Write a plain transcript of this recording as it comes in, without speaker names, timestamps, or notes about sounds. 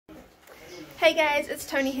Hey guys, it's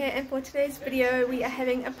Tony here, and for today's video we are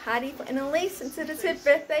having a party for Annilyse since it is her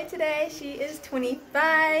birthday today. She is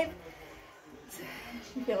 25.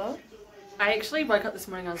 You feel old? I actually woke up this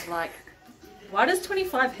morning, I was like, why does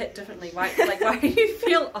 25 hit differently? Why do you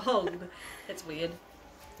feel old? It's weird.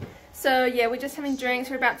 So yeah, we're just having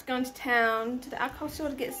drinks. We're about to go into town to the alcohol store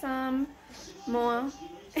to get some more.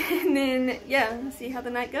 And then, yeah, we'll see how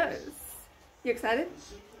the night goes. You excited?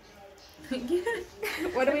 Yeah.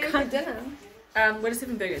 What are we having for dinner? We're just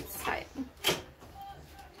having burgers. Right.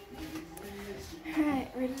 Alright,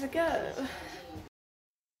 ready to go.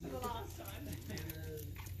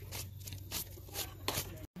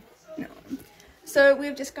 No. So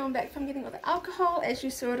we've just gone back from getting all the alcohol, as you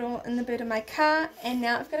saw it all in the boot of my car, and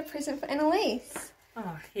now I've got a present for Annilyse.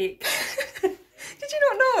 Oh heck. Did you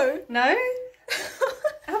not know? No?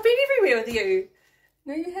 I've been everywhere with you.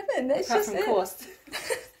 No, you haven't. That's Apart just from it. course.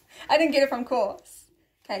 I didn't get it from course.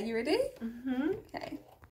 Okay, you ready? Mm-hmm. Okay.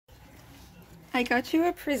 I got you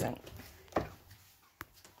a present.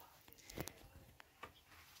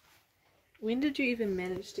 When did you even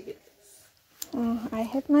manage to get this? Oh, I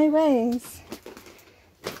have my ways.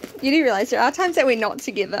 You do realise there are times that we're not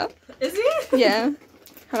together. Is it? Yeah.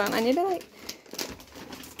 Hold on, I need to like...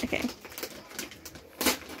 Okay.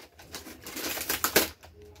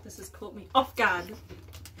 This has caught me off guard.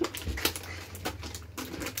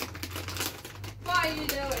 What are you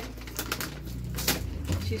doing?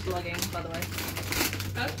 She's vlogging, by the way.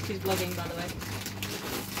 Huh? She's vlogging, by the way.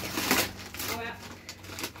 Oh, yeah.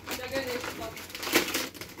 Don't go there, vlog.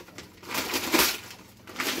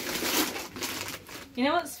 You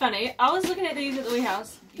know what's funny? I was looking at these at the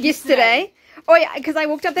warehouse Yesterday? Oh yeah, because I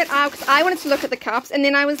walked up that aisle because I wanted to look at the cups, and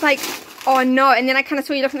then I was like, oh no, and then I kind of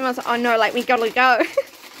saw you looking at them and I was like, oh no, like we gotta go.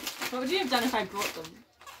 What would you have done if I brought them?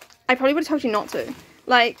 I probably would have told you not to.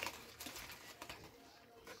 Like...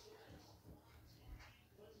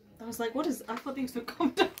 I was like, what is... I thought these were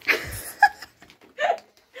condoms.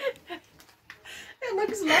 It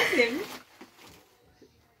looks like him.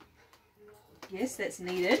 Yes, that's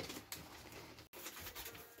needed.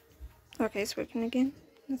 Okay, it's working again.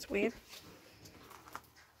 That's weird.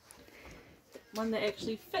 One that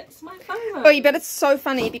actually fits my phone. Oh, you bet it's so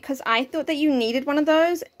funny because I thought that you needed one of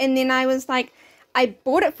those, and then I was like, I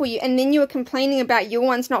bought it for you, and then you were complaining about your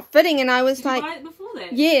one's not fitting, and I was Did like, you buy it before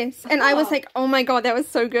that? yes, and I was like, oh my god, that was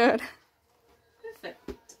so good.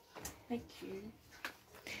 Perfect. Thank you.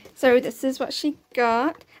 So this is what she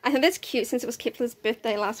got. I think that's cute since it was Kepler's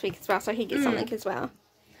birthday last week as well, so he gets something as well.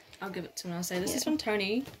 I'll give it to him and I'll say, this is from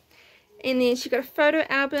Tony. And then she got a photo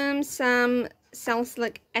album, some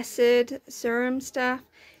salicylic acid serum stuff,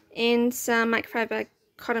 and some microfiber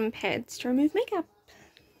cotton pads to remove makeup.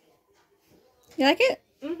 You like it?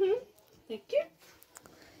 Mm-hmm. Thank you.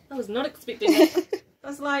 I was not expecting that. I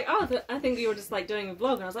was like, oh, I think you were just like doing a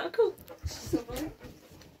vlog, and I was like, oh, cool.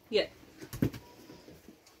 Yeah.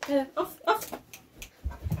 Off.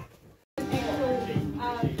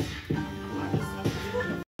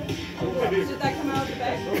 Did that come out of the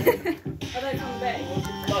bag? Are they from the bag?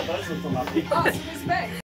 No, those are from up here. Oh, so this bag.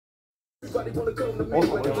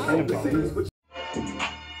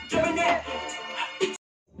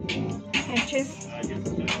 Okay, cheers.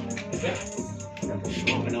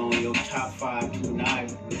 Smoking on your top 5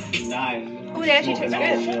 tonight. Oh, that actually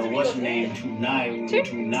tastes good. What's your name tonight?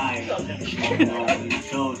 Smoking on your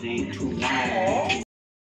Josie tonight.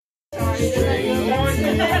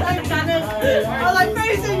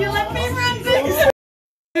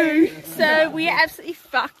 So we are absolutely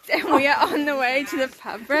fucked, and we are on the way to the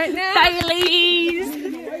pub right now.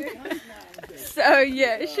 Annilyse! So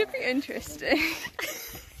yeah, it should be interesting.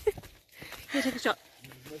 Here, take a shot.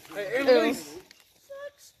 You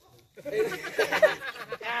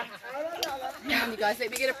guys,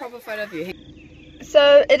 let me get a proper photo of you.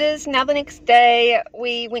 So it is now the next day.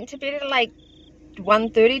 We went to bed at like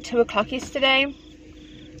 1:30, 2 o'clock yesterday.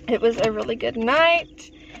 It was a really good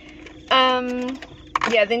night.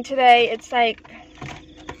 Yeah, then today it's like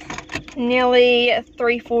nearly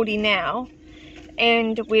 3:40 now,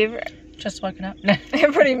 and we've Just woken up.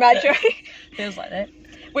 pretty much, right? Feels like that.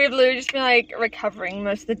 We've literally just been like recovering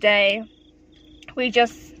most of the day. We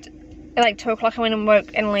just at like 2 o'clock I went and woke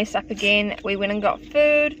Annilyse up again. We went and got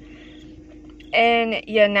food, and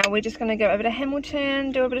yeah, now we're just gonna go over to Hamilton,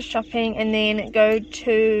 do a bit of shopping, and then go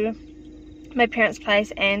to my parents'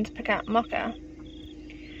 place and pick up Mocha.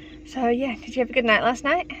 So yeah, did you have a good night last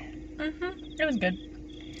night? It was good.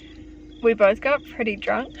 We both got pretty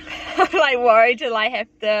drunk. I'm like worried till I have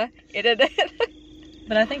to edit it.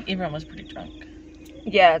 But I think everyone was pretty drunk.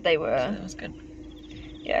 Yeah, they were. So it was good.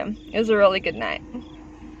 Yeah, it was a really good night.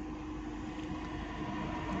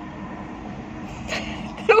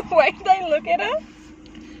 way they look at us.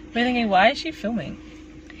 We're thinking, why is she filming?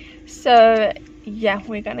 So, yeah,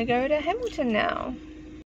 we're gonna go to Hamilton now.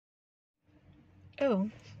 Oh.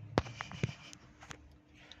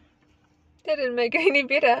 That didn't make it any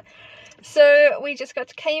better. So, we just got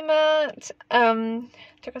to Kmart.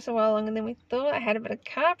 Took us a while longer than we thought. I had a bit of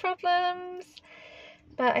car problems.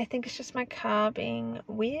 But I think it's just my car being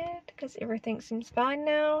weird because everything seems fine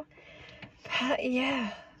now. But,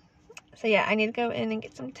 yeah. So, yeah, I need to go in and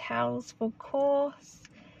get some towels for course.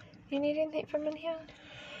 You need anything from in here?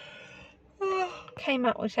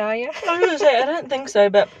 Kmart will tell you. I was going to say, I don't think so,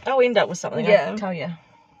 but I'll end up with something. Yeah. I'll tell you.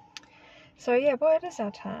 So yeah, what is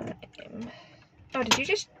our time? Oh, did you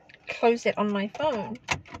just close it on my phone?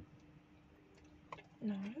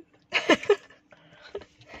 No.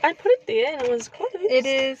 I put it there and it was closed. It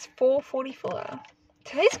is 4:44.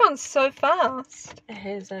 Today's gone so fast. It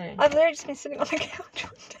has, eh? I've literally just been sitting on the couch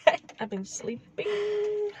all day. I've been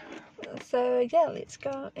sleeping. So yeah, let's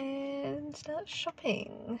go and start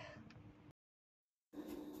shopping.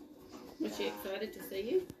 Was she excited to see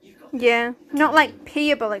you? Yeah, not like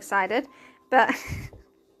peeable excited, but I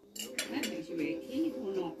don't think she'll be a kid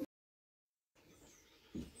or not.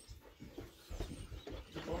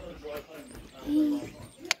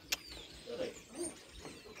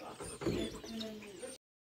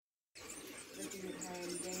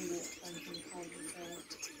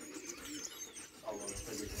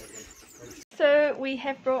 so we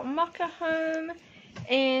have brought Mocha home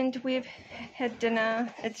and we've had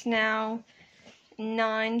dinner. It's now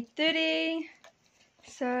 9:30.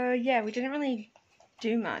 So yeah, we didn't really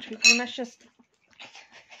do much. We pretty much just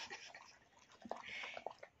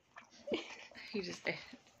You just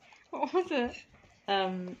what was it?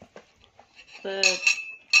 The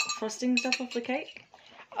frosting stuff off the cake.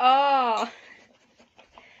 Oh.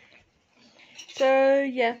 So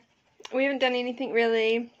yeah, we haven't done anything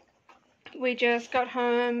really. We just got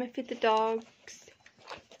home, fed the dogs,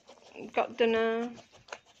 got dinner,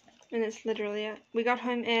 and that's literally it. We got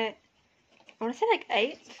home at, I want to say like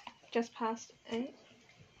 8, just past 8.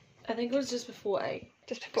 I think it was just before 8.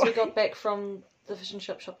 Just So before. we got back from the fish and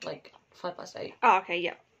chip shop like 8:05. Oh, okay,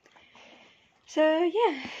 yeah. So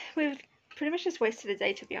yeah, we've pretty much just wasted a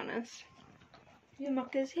day, to be honest. Your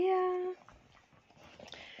mocha's here.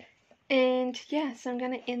 And yeah, so I'm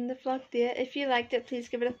going to end the vlog there. If you liked it, please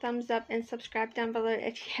give it a thumbs up and subscribe down below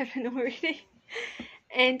if you haven't already.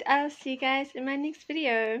 And I'll see you guys in my next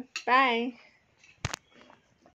video. Bye.